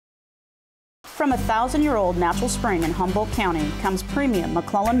From a 1,000-year-old natural spring in Humboldt County comes premium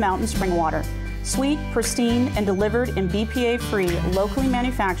McClellan Mountain Spring Water. Sweet, pristine, and delivered in BPA-free, locally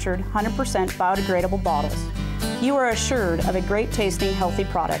manufactured, 100% biodegradable bottles. You are assured of a great-tasting, healthy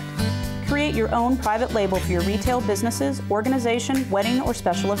product. Create your own private label for your retail businesses, organization, wedding, or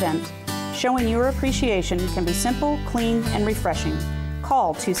special event. Showing your appreciation can be simple, clean, and refreshing.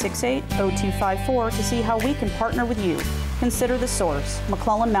 Call 268-0254 to see how we can partner with you. Consider the source,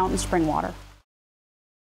 McClellan Mountain Spring Water.